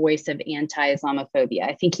be a voice of anti-Islamophobia.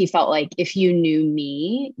 I think he felt like if you knew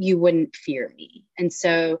me, you wouldn't fear me. And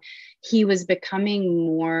so he was becoming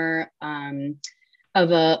more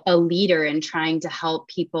of a leader in trying to help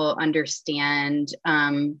people understand,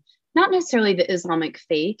 not necessarily the Islamic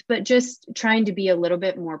faith, but just trying to be a little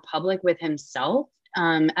bit more public with himself,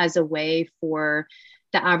 as a way for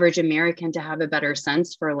the average American to have a better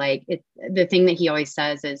sense for the thing that he always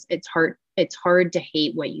says is it's hard to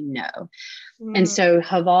hate what you know. Mm. And so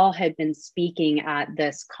Haval had been speaking at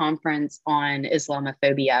this conference on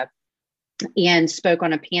Islamophobia and spoke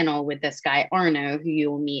on a panel with this guy, Arno, who you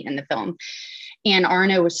will meet in the film. And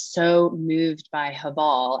Arno was so moved by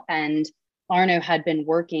Haval, and Arno had been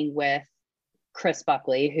working with Chris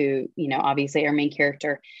Buckley, who, obviously our main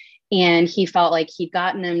character. And he felt like he'd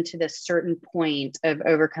gotten him to this certain point of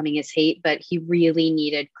overcoming his hate, but he really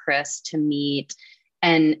needed Chris to meet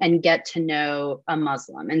and get to know a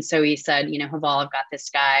Muslim. And so he said, Haval, I've got this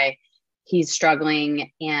guy, he's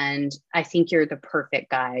struggling, and I think you're the perfect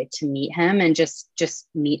guy to meet him, and just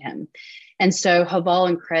meet him. And so Haval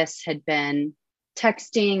and Chris had been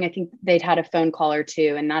texting. I think they'd had a phone call or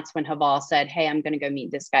two. And that's when Haval said, hey, I'm going to go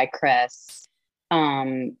meet this guy, Chris.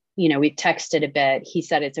 We texted a bit. He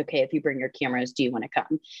said, it's okay if you bring your cameras. Do you want to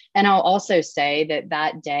come? And I'll also say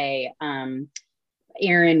that day,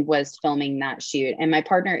 Aaron was filming that shoot, and my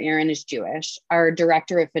partner, Aaron, is Jewish. Our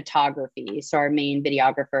director of photography, so our main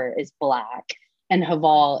videographer, is Black. And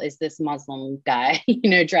Haval is this Muslim guy,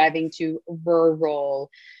 driving to rural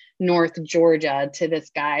North Georgia to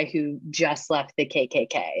this guy who just left the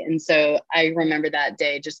KKK. And so I remember that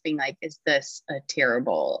day just being like, is this a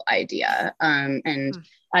terrible idea? And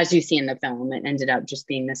as you see in the film, it ended up just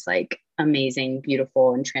being this like amazing,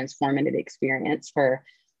 beautiful, and transformative experience for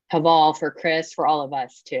Haval, for Chris, for all of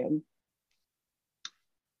us too.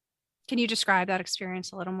 Can you describe that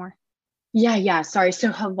experience a little more? Yeah. Sorry. So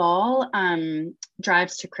Haval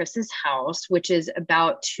drives to Chris's house, which is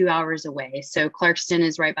about 2 hours away. So Clarkston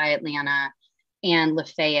is right by Atlanta, and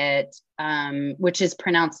Lafayette, which is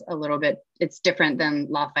pronounced a little bit, it's different than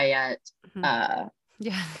Lafayette.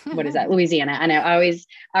 Yeah. What is that? Louisiana. I know.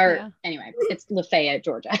 Anyway, it's Lafayette,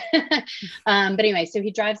 Georgia. But anyway, so he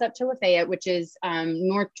drives up to Lafayette, which is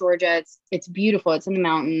North Georgia. It's beautiful. It's in the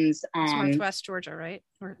mountains. It's Northwest Georgia, right?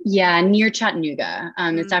 Yeah, near Chattanooga.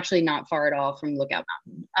 It's actually not far at all from Lookout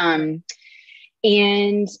Mountain.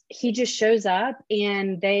 And he just shows up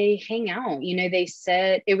and they hang out. They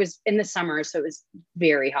said it was in the summer, so it was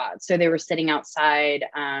very hot. So they were sitting outside,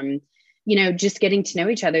 just getting to know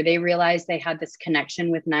each other. They realized they had this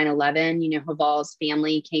connection with 9/11. Haval's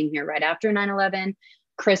family came here right after 9/11.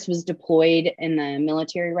 Chris was deployed in the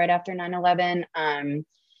military right after 9/11.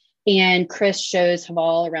 And Chris shows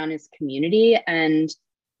Haval around his community. And,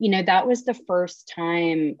 that was the first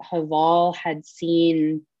time Haval had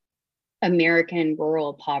seen American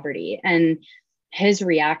rural poverty. And his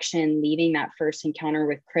reaction leaving that first encounter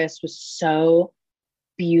with Chris was so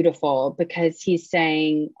beautiful, because he's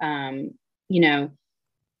saying, I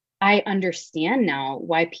understand now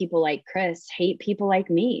why people like Chris hate people like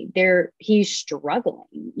me. He's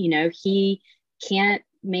struggling, he can't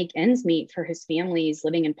make ends meet for his family. He's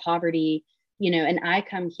living in poverty, and I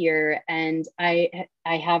come here and I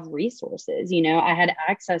have resources, I had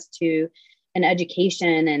access to an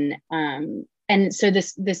education, and so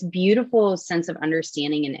this beautiful sense of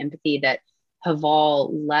understanding and empathy that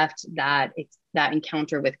Haval left that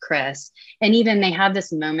encounter with Chris. And even they have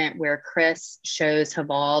this moment where Chris shows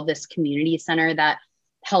Haval this community center that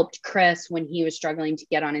helped Chris when he was struggling to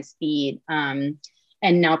get on his feet. And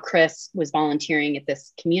now Chris was volunteering at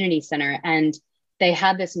this community center. And they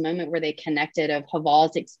had this moment where they connected of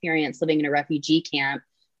Haval's experience living in a refugee camp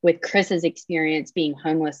with Chris's experience being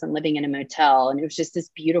homeless and living in a motel. And it was just this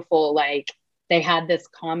beautiful, they had this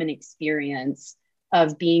common experience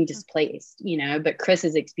of being displaced, but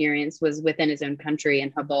Chris's experience was within his own country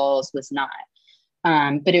and Haval's was not.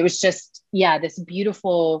 But it was just, this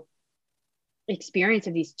beautiful experience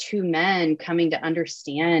of these two men coming to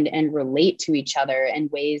understand and relate to each other in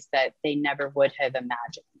ways that they never would have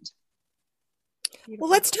imagined. Well,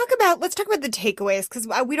 let's talk about the takeaways, because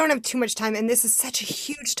we don't have too much time, and this is such a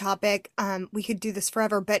huge topic. We could do this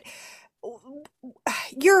forever, but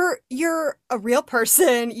you're a real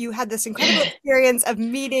person. You had this incredible experience of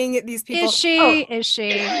meeting these people. Is she?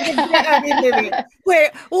 I mean, maybe.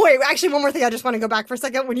 Wait. Actually, one more thing. I just want to go back for a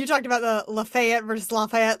second. When you talked about the Lafayette versus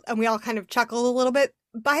Lafayette, and we all kind of chuckled a little bit.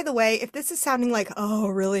 By the way, if this is sounding like,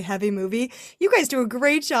 a really heavy movie, you guys do a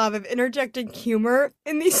great job of interjecting humor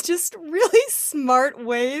in these just really smart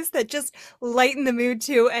ways that just lighten the mood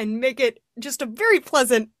too and make it just a very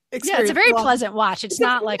pleasant experience. Yeah, it's a very pleasant watch. It's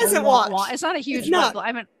not like it's not a huge not.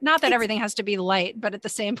 I mean, not that everything has to be light, but at the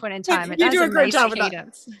same point in time, it does do a great job with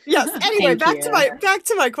cadence. That. Yes. Anyway, back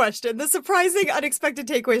to my question. The surprising, unexpected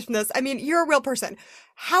takeaways from this. I mean, you're a real person.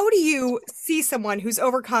 How do you see someone who's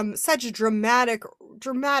overcome such dramatic,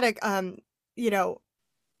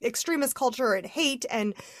 extremist culture and hate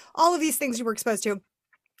and all of these things you were exposed to,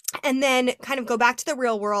 and then kind of go back to the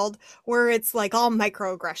real world where it's like all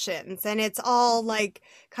microaggressions and it's all like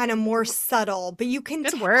kind of more subtle, but you can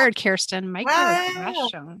good word, Kirsten,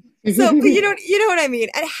 microaggression. So, but you know what I mean?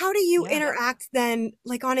 And how do you interact then,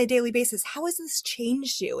 like on a daily basis? How has this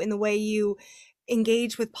changed you in the way you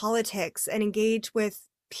engage with politics and engage with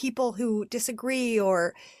people who disagree,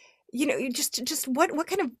 or, just what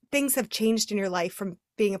kind of things have changed in your life from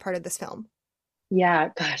being a part of this film? Yeah,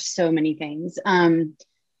 gosh, so many things. I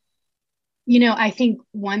think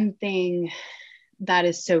one thing that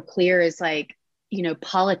is so clear is like,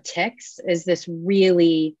 politics is this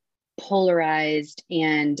really polarized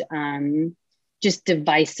and just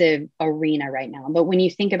divisive arena right now. But when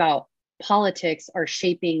you think about politics are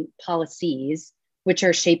shaping policies, which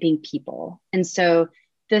are shaping people. And so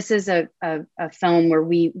this is a film where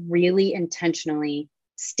we really intentionally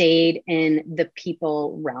stayed in the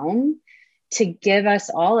people realm to give us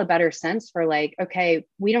all a better sense for like, okay,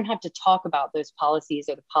 we don't have to talk about those policies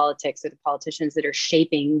or the politics or the politicians that are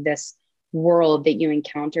shaping this world that you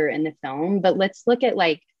encounter in the film, but let's look at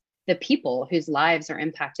like the people whose lives are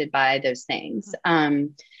impacted by those things.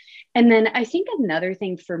 And then I think another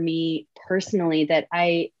thing for me personally that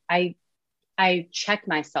I check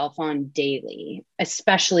myself on daily,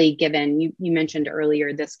 especially given you mentioned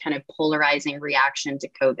earlier, this kind of polarizing reaction to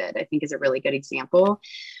COVID, I think is a really good example.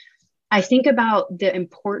 I think about the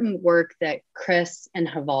important work that Chris and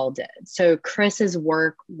Haval did. So Chris's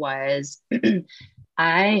work was,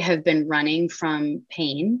 I have been running from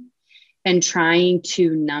pain and trying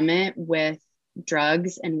to numb it with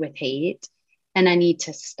drugs and with hate. And I need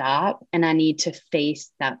to stop and I need to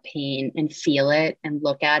face that pain and feel it and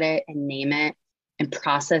look at it and name it and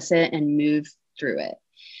process it and move through it.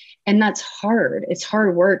 And that's hard. It's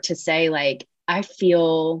hard work to say, like, I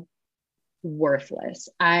feel worthless.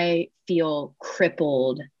 I feel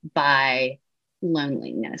crippled by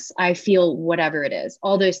loneliness. I feel whatever it is,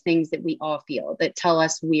 all those things that we all feel that tell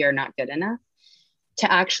us we are not good enough,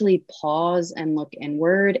 to actually pause and look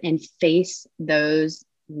inward and face those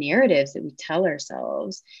narratives that we tell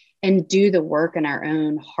ourselves and do the work in our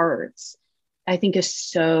own hearts, I think is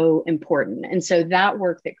so important. And so that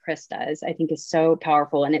work that Chris does, I think is so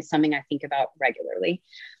powerful. And it's something I think about regularly.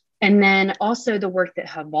 And then also the work that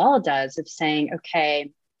Haval does of saying,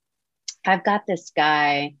 okay, I've got this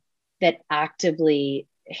guy that actively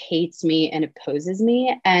hates me and opposes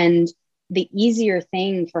me. And the easier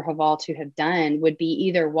thing for Haval to have done would be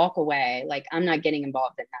either walk away, like I'm not getting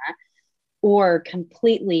involved in that, or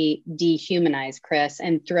completely dehumanize Chris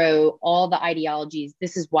and throw all the ideologies.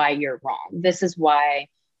 This is why you're wrong. This is why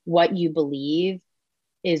what you believe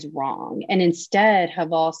is wrong. And instead,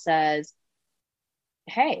 Haval says,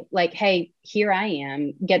 hey, here I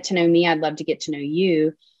am, get to know me. I'd love to get to know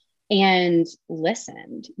you. And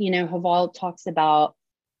listened. Haval talks about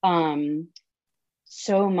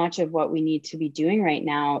so much of what we need to be doing right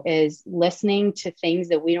now is listening to things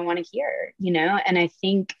that we don't want to hear, and I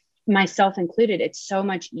think myself included, it's so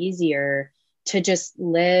much easier to just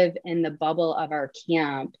live in the bubble of our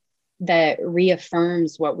camp that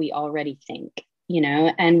reaffirms what we already think,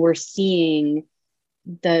 and we're seeing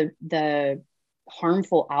the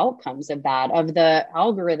harmful outcomes of that, of the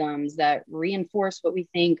algorithms that reinforce what we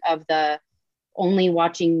think, of the only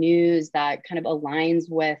watching news that kind of aligns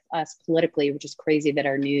with us politically, which is crazy that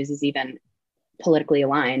our news is even politically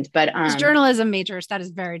aligned. But as journalism majors, that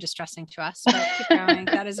is very distressing to us. But keep going.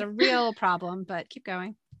 That is a real problem, but keep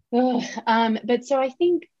going. But so I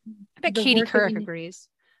think bet Katie Couric agrees.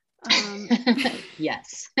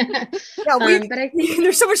 Yes. Yeah, but I think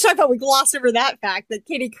there's so much time about we gloss over that fact that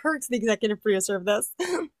Katie Couric's the executive producer of this.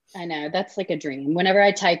 I know, that's like a dream. Whenever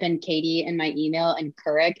I type in Katie in my email and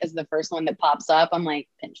Couric is the first one that pops up, I'm like,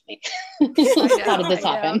 pinch me. How did this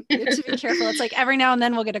happen? You have to be careful. It's like every now and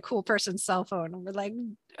then we'll get a cool person's cell phone and we're like,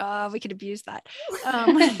 we could abuse that.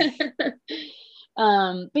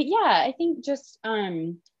 But yeah, I think just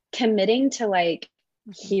committing to like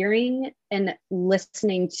hearing and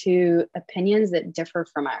listening to opinions that differ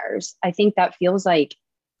from ours. I think that feels like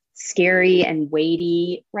scary and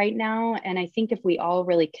weighty right now. And I think if we all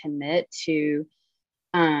really commit to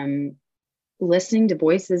listening to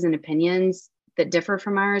voices and opinions that differ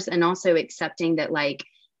from ours, and also accepting that like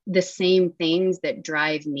the same things that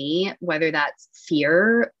drive me, whether that's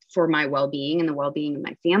fear for my well-being and the well-being of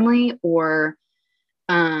my family, or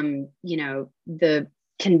the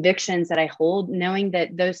convictions that I hold, knowing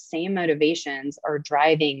that those same motivations are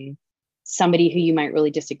driving somebody who you might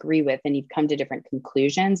really disagree with, and you've come to different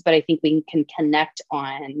conclusions. But I think we can connect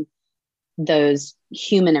on those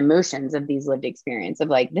human emotions of these lived experience of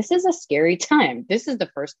like, this is a scary time. This is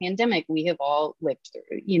the first pandemic we have all lived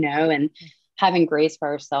through, and having grace for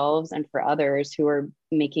ourselves and for others who are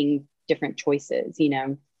making different choices,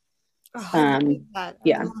 Yeah.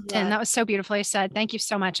 And that was so beautifully said. Thank you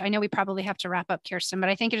so much. I know we probably have to wrap up, Kirsten, but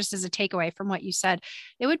I think just as a takeaway from what you said,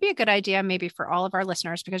 it would be a good idea maybe for all of our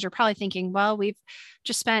listeners, because you're probably thinking, well, we've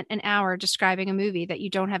just spent an hour describing a movie that you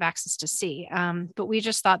don't have access to see. But we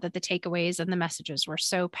just thought that the takeaways and the messages were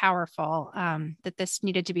so powerful that this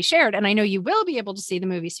needed to be shared. And I know you will be able to see the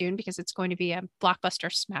movie soon because it's going to be a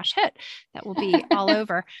blockbuster smash hit that will be all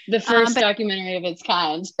over. The first documentary of its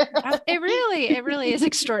kind. It really is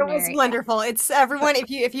extraordinary. It was wonderful. It's everyone.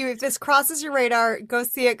 If this crosses your radar, go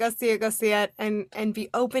see it, and be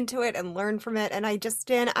open to it and learn from it. And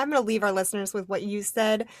Dan, I'm going to leave our listeners with what you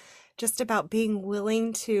said, just about being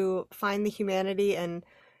willing to find the humanity and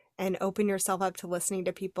open yourself up to listening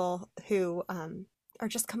to people who are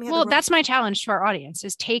just coming out. Well, that's my challenge to our audience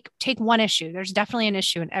is take one issue. There's definitely an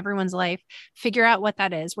issue in everyone's life. Figure out what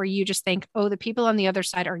that is, where you just think, oh, the people on the other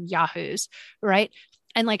side are yahoos, right?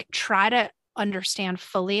 And try to understand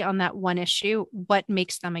fully on that one issue what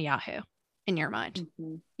makes them a yahoo in your mind,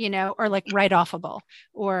 or write offable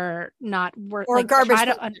or not worth, or a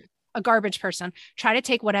garbage person. Try to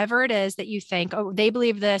take whatever it is that you think, oh, they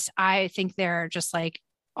believe this, I think they're just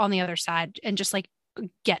on the other side, and just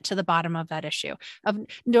get to the bottom of that issue.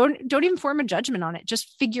 Don't even form a judgment on it.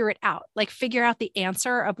 Just figure it out. Figure out the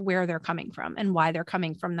answer of where they're coming from and why they're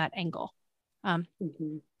coming from that angle.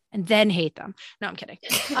 And then hate them. No, I'm kidding.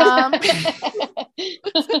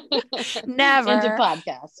 Never. End of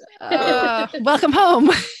podcast. Welcome home.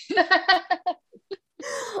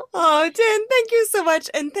 Oh, Dan, thank you so much.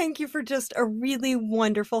 And thank you for just a really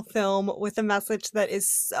wonderful film with a message that is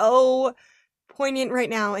so poignant right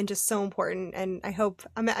now and just so important. And I hope,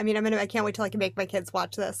 I can't wait till I can make my kids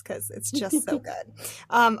watch this because it's just so good.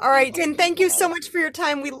 All right, Dan, thank you so much for your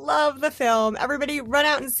time. We love the film. Everybody run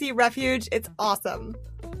out and see Refuge. It's awesome.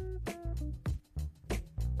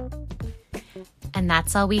 And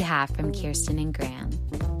that's all we have from Kirsten and Graham.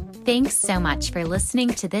 Thanks so much for listening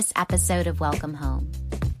to this episode of Welcome Home.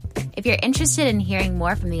 If you're interested in hearing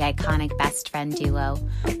more from the iconic best friend duo,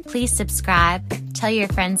 please subscribe, tell your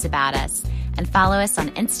friends about us, and follow us on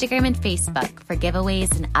Instagram and Facebook for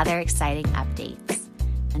giveaways and other exciting updates.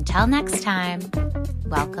 Until next time,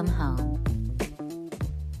 welcome home.